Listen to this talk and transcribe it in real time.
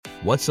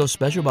What's so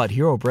special about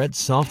Hero Bread's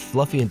soft,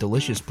 fluffy, and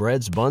delicious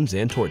breads, buns,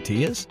 and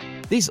tortillas?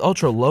 These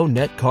ultra-low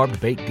net-carb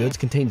baked goods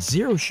contain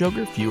zero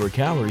sugar, fewer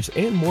calories,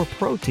 and more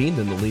protein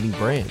than the leading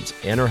brands,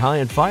 and are high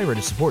in fiber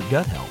to support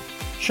gut health.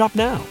 Shop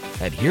now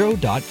at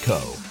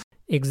hero.co.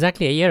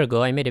 Exactly a year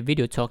ago, I made a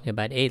video talking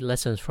about 8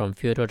 lessons from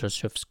Fyodor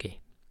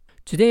Dostoevsky.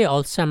 Today,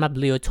 I'll sum up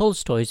Leo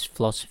Tolstoy's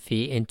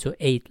philosophy into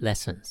 8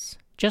 lessons.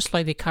 Just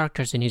like the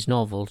characters in his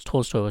novels,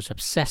 Tolstoy was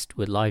obsessed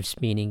with life's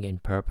meaning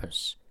and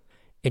purpose.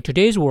 In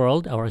today's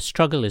world, our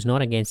struggle is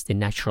not against the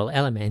natural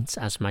elements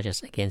as much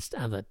as against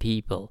other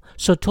people.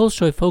 So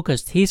Tolstoy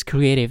focused his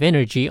creative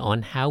energy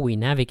on how we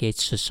navigate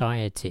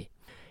society.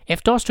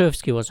 If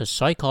Dostoevsky was a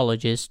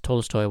psychologist,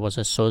 Tolstoy was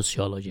a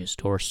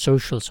sociologist or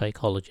social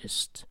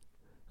psychologist.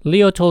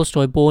 Leo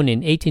Tolstoy, born in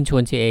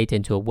 1828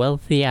 into a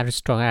wealthy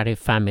aristocratic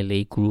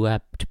family, grew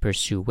up to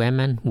pursue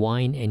women,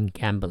 wine, and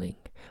gambling.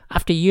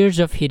 After years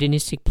of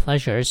hedonistic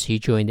pleasures, he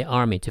joined the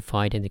army to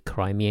fight in the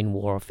Crimean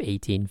War of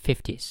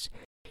 1850s.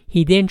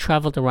 He then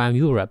traveled around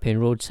Europe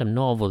and wrote some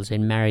novels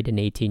and married an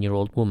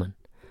 18-year-old woman.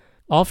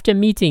 After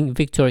meeting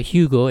Victor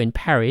Hugo in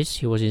Paris,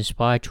 he was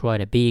inspired to write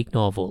a big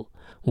novel.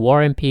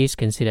 War and Peace,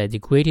 considered the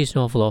greatest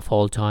novel of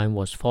all time,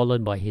 was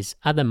followed by his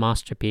other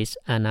masterpiece,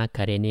 Anna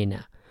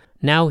Karenina.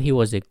 Now he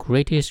was the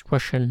greatest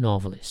Russian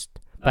novelist.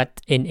 But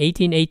in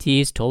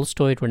 1880s,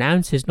 Tolstoy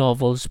renounced his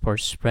novels for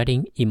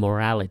spreading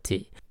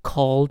immorality,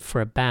 called for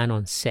a ban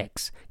on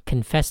sex,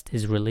 confessed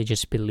his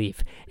religious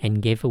belief,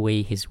 and gave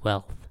away his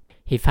wealth.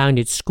 He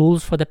founded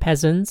schools for the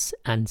peasants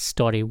and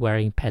started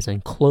wearing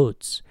peasant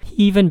clothes.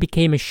 He even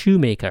became a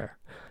shoemaker.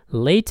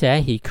 Later,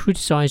 he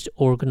criticized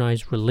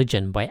organized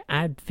religion by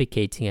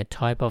advocating a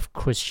type of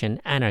Christian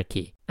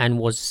anarchy and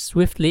was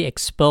swiftly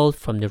expelled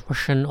from the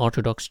Russian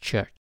Orthodox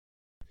Church.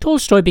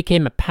 Tolstoy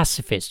became a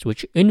pacifist,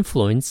 which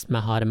influenced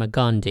Mahatma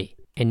Gandhi.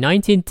 In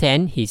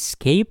 1910, he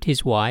escaped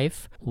his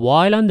wife.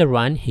 While on the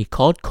run, he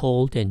caught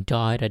cold and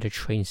died at a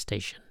train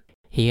station.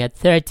 He had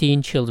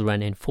 13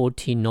 children and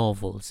 14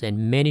 novels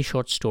and many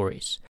short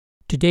stories.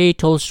 Today,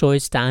 Tolstoy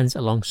stands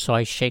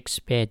alongside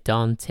Shakespeare,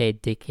 Dante,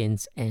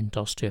 Dickens, and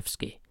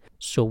Dostoevsky.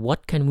 So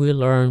what can we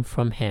learn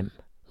from him?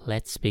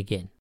 Let's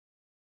begin.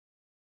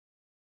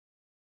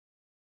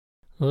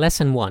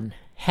 Lesson 1.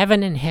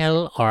 Heaven and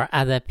hell are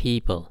other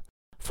people.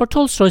 For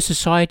Tolstoy,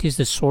 society is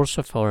the source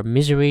of our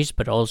miseries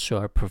but also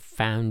our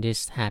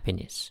profoundest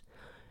happiness.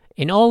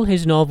 In all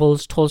his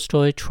novels,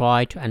 Tolstoy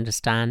tried to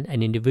understand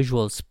an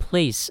individual's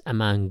place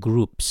among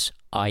groups,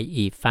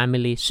 i.e.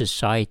 family,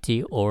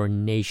 society, or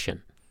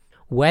nation.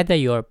 Whether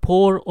you are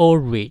poor or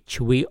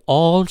rich, we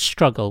all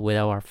struggle with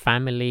our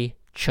family,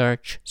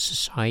 church,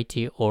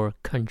 society, or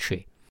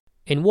country.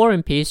 In War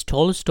and Peace,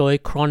 Tolstoy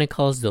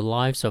chronicles the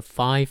lives of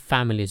 5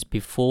 families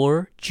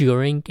before,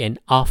 during, and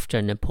after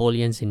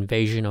Napoleon's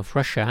invasion of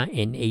Russia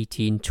in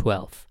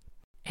 1812.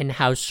 And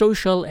how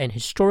social and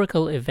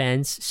historical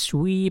events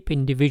sweep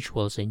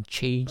individuals and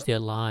change their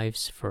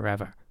lives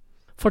forever.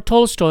 For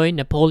Tolstoy,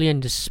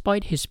 Napoleon,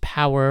 despite his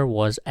power,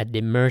 was at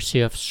the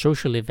mercy of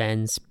social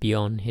events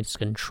beyond his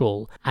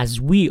control, as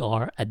we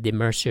are at the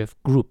mercy of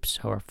groups,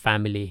 our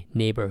family,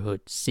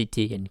 neighborhood,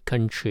 city, and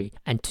country,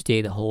 and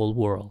today the whole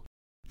world.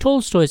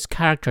 Tolstoy's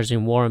characters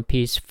in War and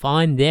Peace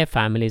find their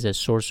families a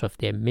source of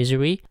their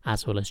misery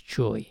as well as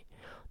joy.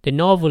 The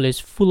novel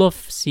is full of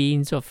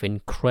scenes of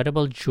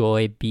incredible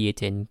joy, be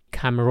it in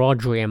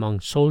camaraderie among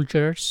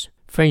soldiers,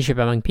 friendship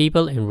among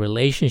people, and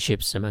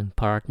relationships among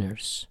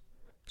partners.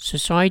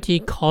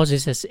 Society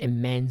causes us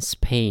immense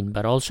pain,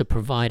 but also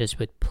provides us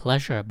with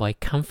pleasure by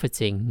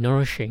comforting,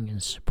 nourishing,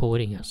 and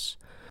supporting us.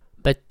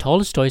 But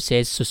Tolstoy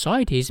says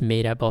society is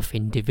made up of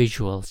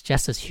individuals,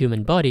 just as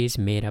human body is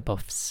made up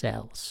of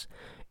cells.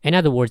 In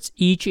other words,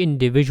 each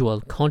individual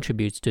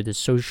contributes to the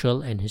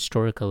social and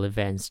historical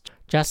events,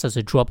 just as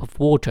a drop of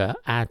water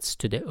adds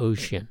to the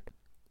ocean.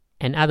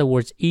 In other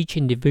words, each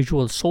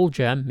individual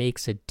soldier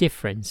makes a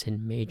difference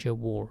in major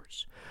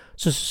wars.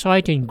 So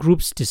society and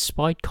groups,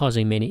 despite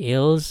causing many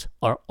ills,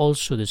 are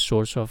also the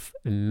source of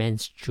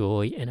immense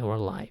joy in our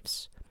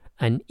lives.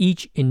 And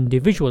each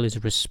individual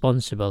is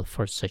responsible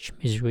for such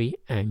misery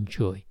and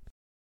joy.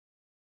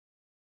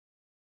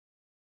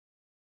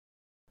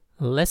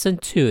 Lesson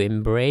 2.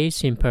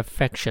 Embrace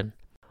imperfection.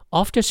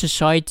 After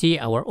society,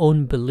 our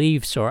own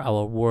beliefs are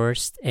our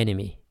worst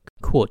enemy.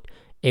 Quote,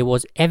 it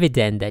was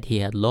evident that he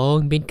had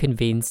long been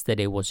convinced that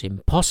it was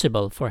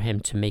impossible for him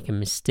to make a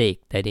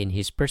mistake, that in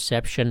his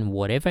perception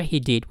whatever he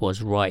did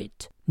was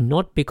right,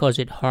 not because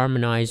it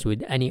harmonized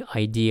with any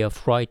idea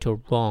of right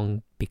or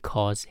wrong,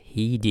 because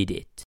he did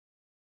it.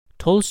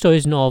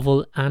 Tolstoy's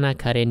novel Anna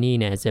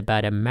Karenina is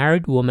about a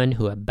married woman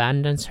who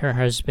abandons her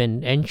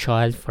husband and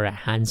child for a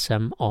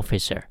handsome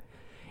officer.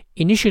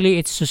 Initially,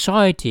 it's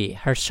society,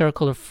 her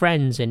circle of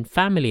friends and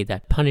family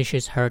that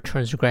punishes her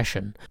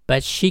transgression,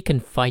 but she can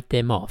fight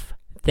them off.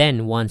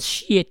 Then, once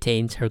she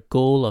attains her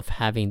goal of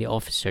having the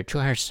officer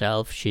to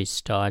herself, she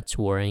starts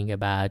worrying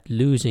about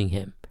losing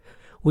him,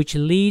 which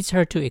leads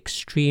her to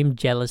extreme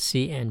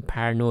jealousy and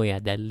paranoia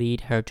that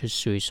lead her to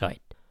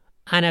suicide.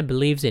 Anna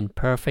believes in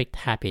perfect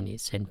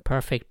happiness and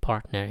perfect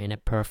partner in a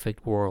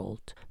perfect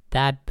world.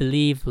 That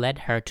belief led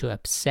her to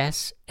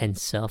obsess and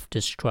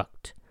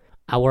self-destruct.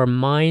 Our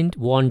mind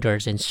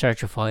wanders in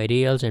search of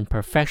ideals and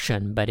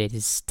perfection, but it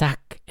is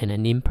stuck in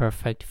an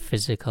imperfect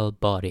physical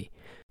body.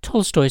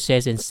 Tolstoy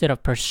says instead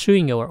of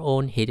pursuing our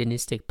own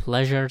hedonistic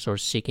pleasures or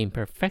seeking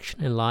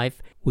perfection in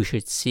life, we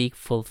should seek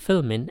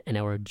fulfillment in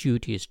our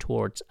duties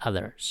towards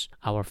others,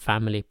 our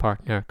family,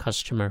 partner,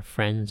 customer,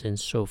 friends, and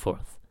so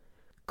forth.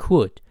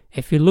 Quote,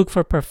 "If you look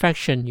for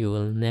perfection, you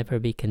will never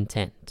be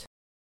content."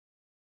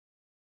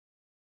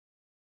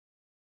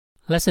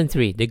 Lesson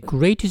 3. The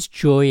greatest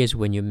joy is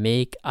when you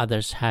make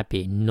others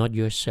happy, not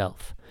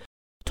yourself.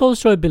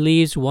 Tolstoy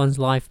believes one's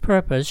life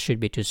purpose should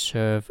be to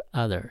serve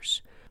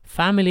others.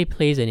 Family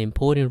plays an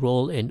important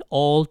role in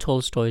all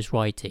Tolstoy's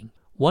writing.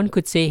 One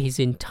could say his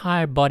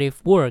entire body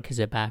of work is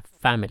about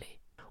family.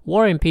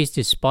 War and Peace,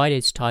 despite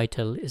its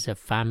title, is a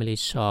family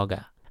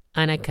saga.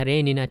 Anna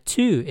Karenina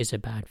too is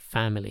about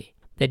family.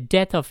 The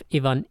Death of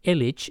Ivan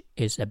Ilyich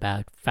is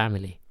about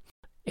family.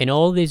 In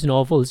all these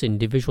novels,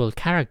 individual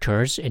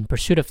characters, in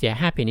pursuit of their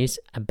happiness,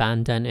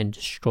 abandon and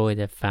destroy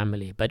their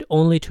family, but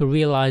only to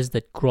realize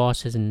that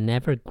grass is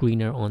never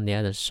greener on the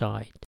other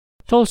side.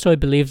 Tolstoy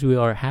believes we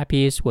are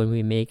happiest when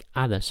we make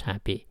others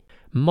happy.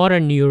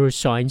 Modern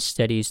neuroscience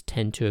studies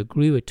tend to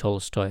agree with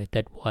Tolstoy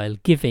that while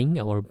giving,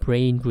 our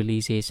brain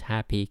releases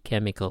happy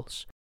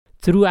chemicals.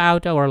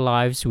 Throughout our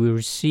lives, we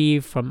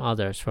receive from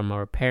others, from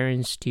our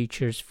parents,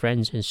 teachers,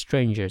 friends, and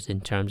strangers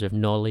in terms of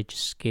knowledge,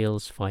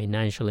 skills,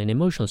 financial, and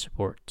emotional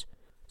support.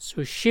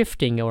 So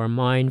shifting our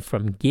mind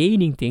from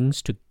gaining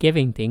things to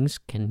giving things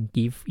can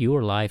give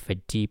your life a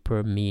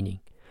deeper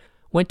meaning.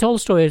 When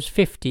Tolstoy was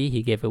 50,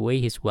 he gave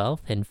away his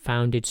wealth and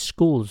founded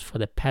schools for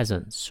the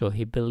peasants, so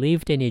he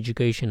believed in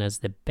education as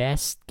the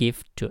best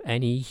gift to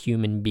any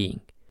human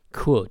being.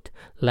 Quote,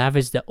 "Love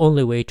is the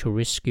only way to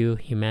rescue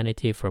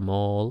humanity from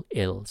all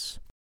ills."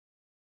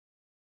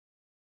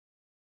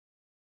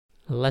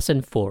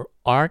 Lesson 4.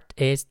 Art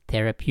is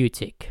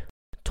therapeutic.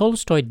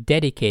 Tolstoy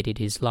dedicated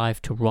his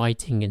life to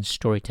writing and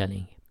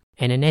storytelling.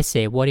 In an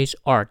essay, What is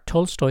Art?,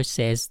 Tolstoy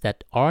says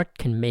that art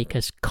can make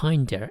us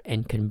kinder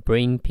and can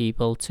bring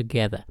people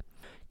together.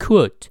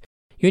 Quote,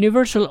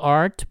 "Universal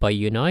art, by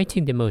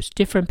uniting the most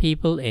different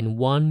people in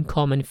one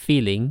common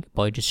feeling,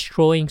 by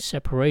destroying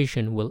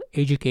separation, will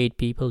educate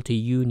people to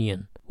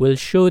union, will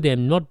show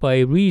them not by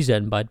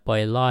reason but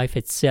by life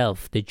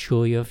itself the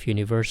joy of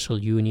universal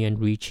union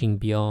reaching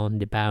beyond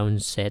the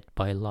bounds set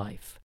by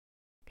life."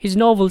 His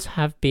novels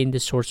have been the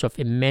source of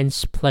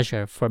immense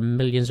pleasure for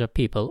millions of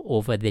people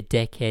over the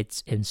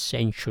decades and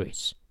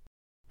centuries.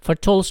 For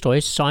Tolstoy,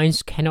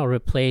 science cannot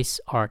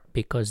replace art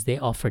because they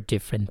offer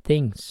different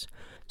things.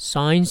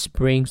 Science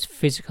brings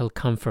physical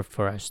comfort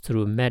for us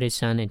through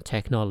medicine and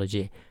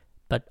technology,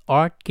 but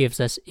art gives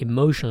us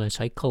emotional and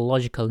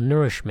psychological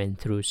nourishment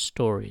through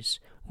stories.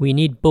 We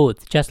need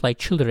both, just like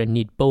children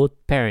need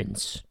both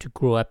parents to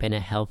grow up in a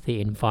healthy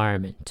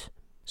environment.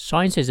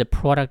 Science is a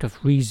product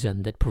of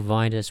reason that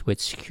provides us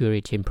with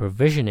security and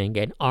provisioning,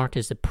 and art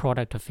is the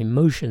product of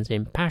emotions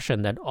and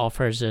passion that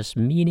offers us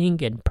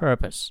meaning and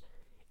purpose.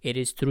 It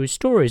is through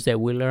stories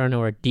that we learn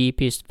our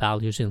deepest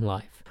values in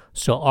life.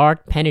 So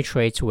art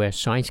penetrates where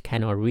science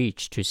cannot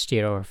reach to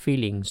steer our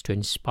feelings, to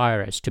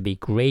inspire us to be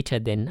greater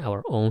than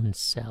our own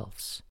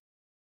selves.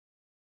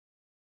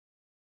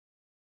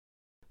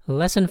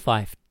 Lesson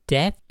 5.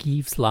 Death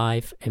gives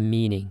life a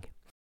meaning.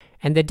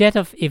 In The Death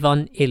of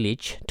Ivan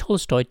Ilyich,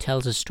 Tolstoy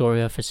tells a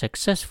story of a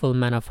successful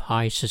man of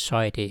high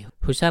society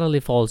who suddenly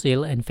falls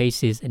ill and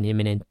faces an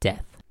imminent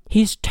death.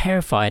 He is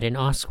terrified and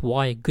asks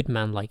why a good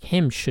man like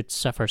him should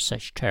suffer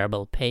such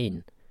terrible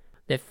pain.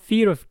 The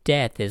fear of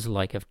death is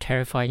like a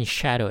terrifying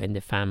shadow in the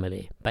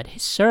family, but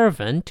his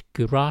servant,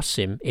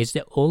 Gerasim, is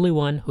the only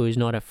one who is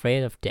not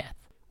afraid of death.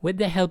 With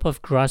the help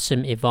of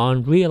Gerasim,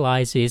 Ivan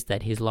realizes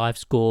that his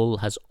life's goal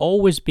has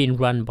always been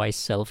run by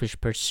selfish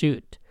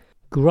pursuit.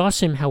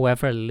 Gerasim,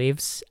 however,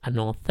 lives an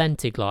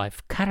authentic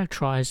life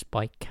characterized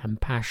by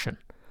compassion.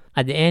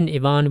 At the end,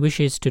 Ivan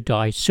wishes to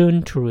die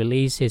soon to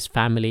release his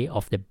family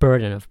of the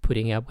burden of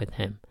putting up with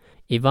him.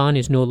 Ivan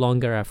is no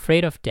longer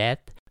afraid of death,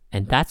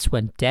 and that's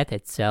when death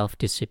itself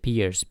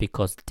disappears,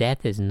 because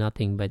death is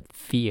nothing but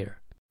fear.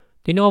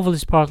 The novel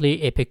is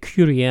partly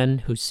Epicurean,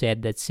 who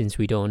said that since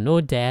we don't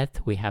know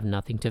death, we have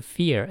nothing to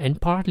fear,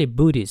 and partly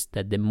Buddhist,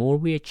 that the more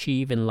we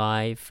achieve in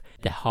life,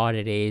 the harder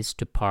it is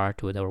to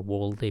part with our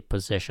worldly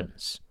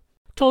possessions.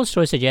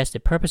 Tolstoy suggests the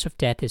purpose of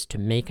death is to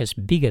make us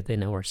bigger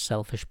than our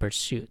selfish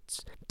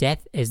pursuits.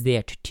 Death is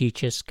there to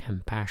teach us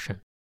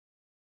compassion.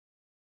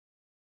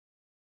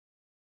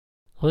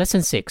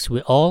 Lesson 6.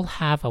 We all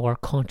have our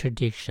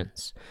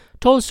contradictions.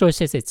 Tolstoy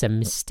says it's a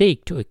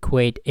mistake to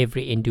equate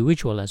every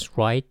individual as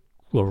right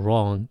or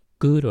wrong,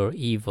 good or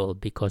evil,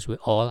 because we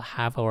all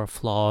have our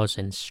flaws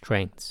and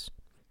strengths.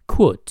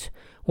 Quote,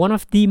 "One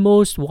of the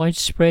most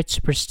widespread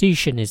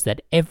superstition is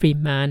that every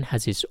man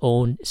has his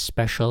own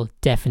special,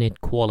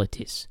 definite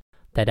qualities.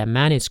 That a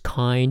man is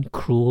kind,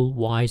 cruel,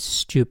 wise,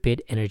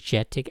 stupid,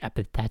 energetic,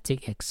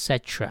 apathetic,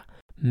 etc.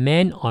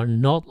 Men are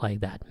not like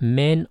that.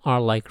 Men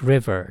are like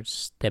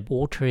rivers. The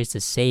water is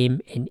the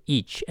same in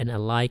each and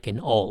alike in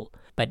all.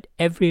 But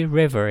every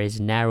river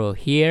is narrow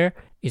here,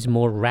 is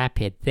more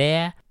rapid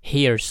there,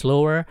 here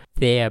slower,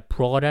 there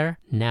broader,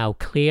 now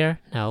clear,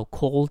 now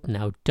cold,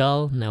 now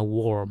dull, now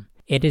warm.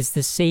 It is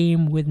the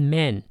same with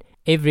men.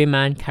 Every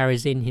man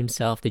carries in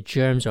himself the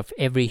germs of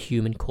every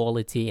human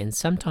quality, and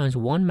sometimes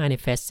one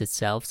manifests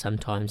itself,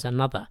 sometimes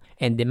another,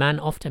 and the man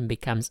often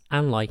becomes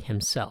unlike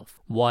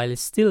himself, while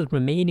still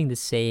remaining the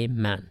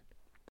same man.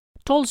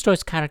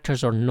 Tolstoy's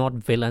characters are not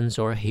villains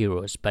or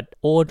heroes, but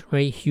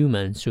ordinary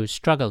humans who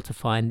struggle to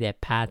find their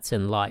paths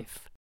in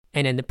life,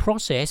 and in the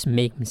process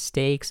make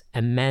mistakes,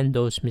 amend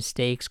those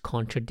mistakes,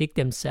 contradict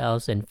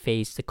themselves, and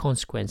face the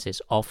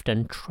consequences,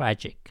 often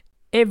tragic.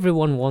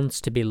 Everyone wants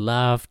to be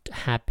loved,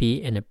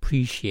 happy, and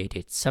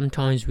appreciated.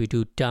 Sometimes we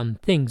do dumb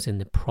things in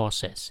the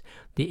process.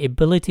 The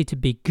ability to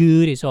be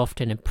good is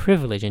often a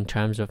privilege in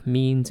terms of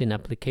means and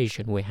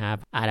application we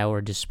have at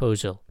our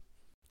disposal.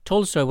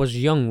 Tolstoy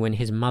was young when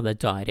his mother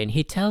died, and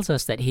he tells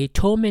us that he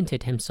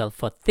tormented himself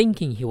for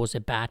thinking he was a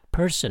bad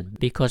person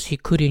because he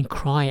couldn't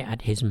cry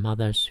at his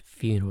mother's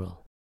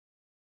funeral.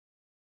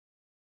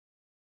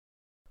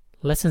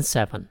 Lesson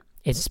 7.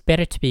 It's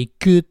better to be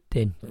good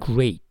than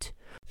great.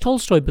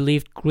 Tolstoy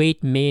believed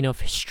great men of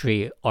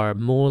history are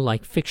more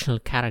like fictional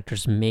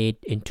characters made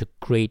into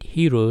great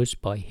heroes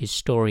by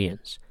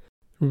historians.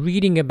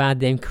 Reading about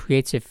them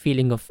creates a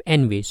feeling of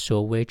envy,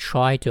 so we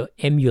try to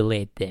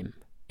emulate them.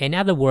 In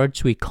other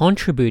words, we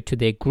contribute to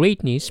their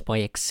greatness by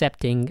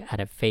accepting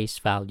at a face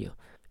value.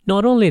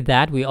 Not only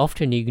that, we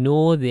often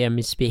ignore their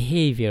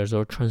misbehaviors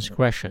or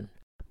transgression.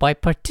 By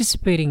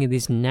participating in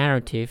this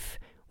narrative,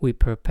 we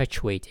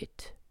perpetuate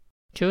it.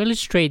 To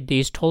illustrate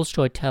this,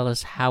 Tolstoy tells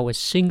us how a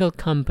single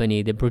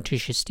company, the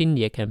British East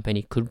India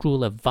Company, could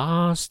rule a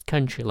vast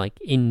country like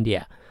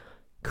India.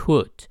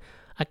 Quote,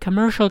 a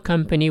commercial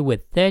company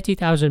with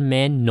 30,000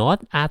 men,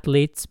 not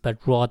athletes but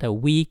rather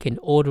weak and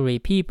ordinary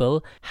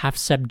people, have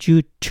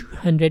subdued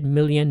 200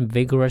 million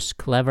vigorous,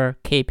 clever,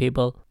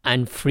 capable,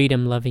 and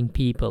freedom-loving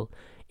people.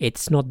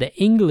 It's not the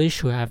English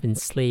who have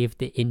enslaved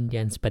the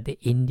Indians, but the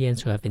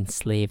Indians who have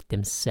enslaved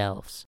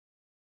themselves.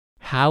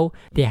 How?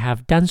 They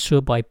have done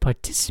so by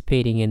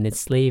participating in the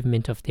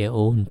enslavement of their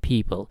own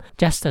people,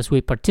 just as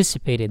we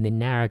participate in the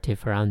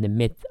narrative around the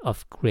myth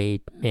of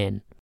great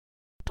men.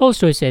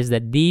 Tolstoy says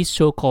that these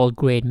so-called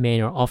great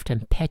men are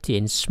often petty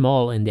and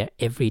small in their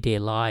everyday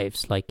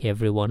lives like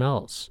everyone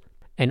else,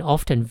 and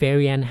often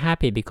very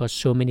unhappy because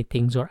so many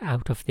things are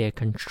out of their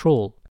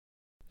control.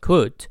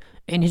 Quote,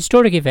 in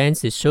historic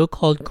events, the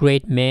so-called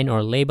great men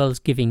are labels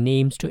giving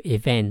names to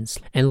events,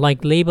 and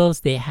like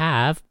labels they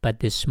have but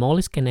the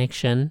smallest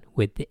connection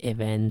with the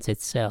events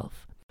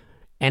itself.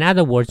 In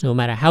other words, no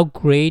matter how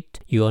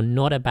great, you are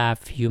not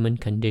above human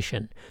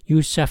condition.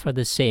 You suffer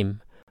the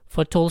same.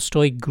 For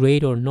Tolstoy,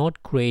 great or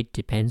not great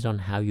depends on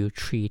how you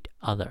treat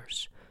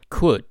others.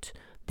 Quote,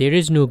 there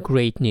is no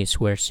greatness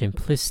where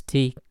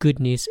simplicity,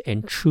 goodness,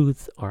 and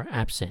truth are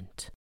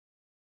absent.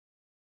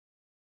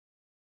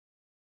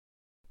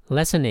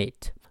 Lesson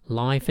 8.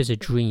 Life is a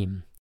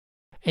dream.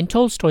 In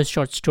Tolstoy's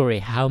short story,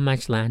 How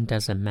Much Land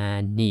Does a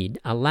Man Need?,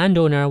 a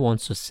landowner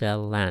wants to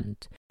sell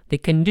land. The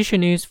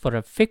condition is for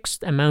a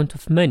fixed amount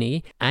of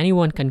money,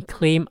 anyone can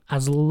claim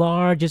as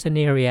large as an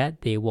area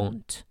they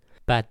want.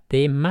 But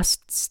they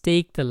must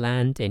stake the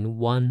land in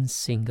one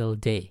single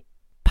day.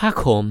 Back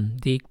home,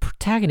 the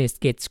protagonist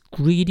gets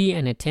greedy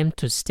and attempts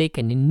to stake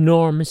an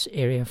enormous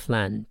area of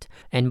land,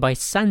 and by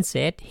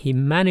sunset he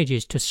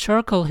manages to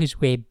circle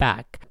his way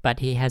back, but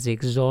he has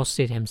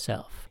exhausted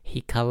himself.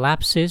 He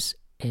collapses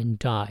and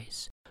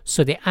dies.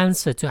 So the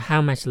answer to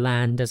how much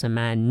land does a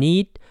man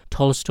need,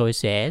 Tolstoy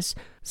says,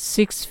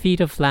 6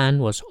 feet of land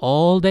was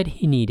all that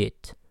he needed.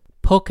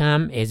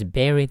 Pokam is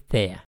buried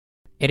there.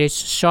 It is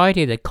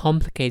society that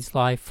complicates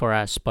life for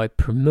us by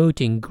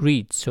promoting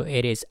greed, so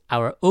it is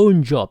our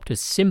own job to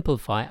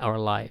simplify our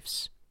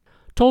lives.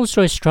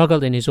 Tolstoy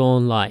struggled in his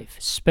own life,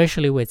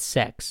 especially with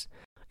sex.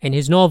 In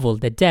his novel,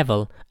 The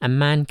Devil, a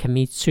man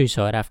commits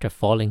suicide after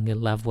falling in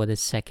love with a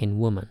second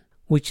woman,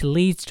 which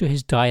leads to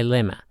his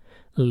dilemma: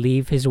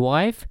 leave his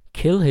wife,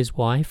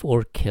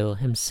 or kill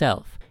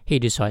himself. He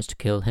decides to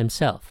kill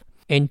himself.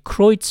 In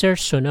Kreutzer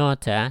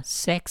Sonata,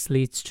 sex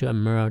leads to a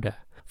murder.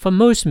 For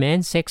most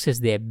men, sex is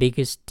their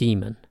biggest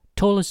demon.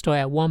 Tolstoy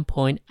at one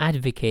point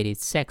advocated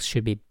sex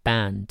should be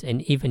banned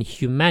and even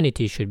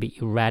humanity should be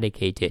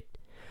eradicated.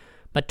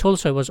 But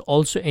Tolstoy was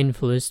also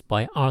influenced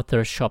by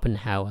Arthur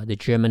Schopenhauer, the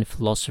German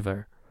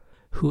philosopher,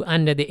 who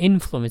under the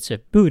influence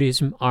of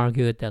Buddhism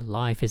argued that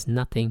life is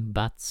nothing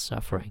but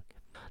suffering.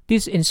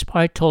 This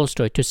inspired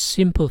Tolstoy to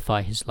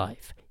simplify his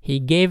life. He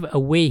gave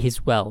away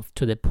his wealth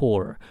to the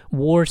poor,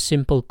 wore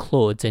simple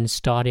clothes, and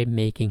started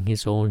making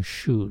his own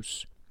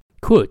shoes.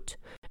 Quote,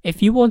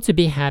 if you want to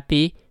be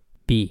happy,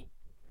 be.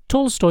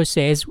 Tolstoy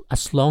says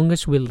as long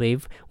as we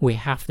live, we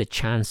have the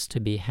chance to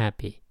be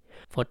happy.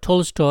 For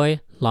Tolstoy,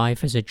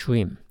 life is a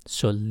dream,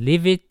 so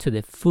live it to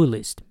the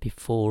fullest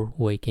before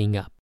waking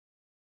up.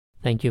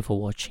 Thank you for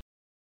watching.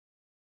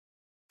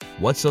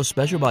 What's so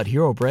special about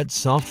Hero Bread's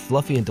soft,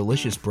 fluffy, and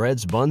delicious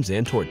breads, buns,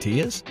 and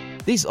tortillas?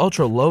 These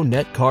ultra-low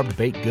net-carb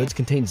baked goods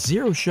contain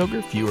zero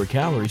sugar, fewer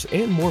calories,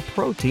 and more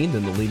protein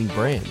than the leading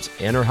brands,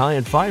 and are high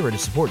in fiber to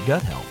support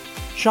gut health.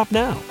 Shop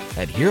now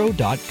at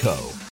hero.co.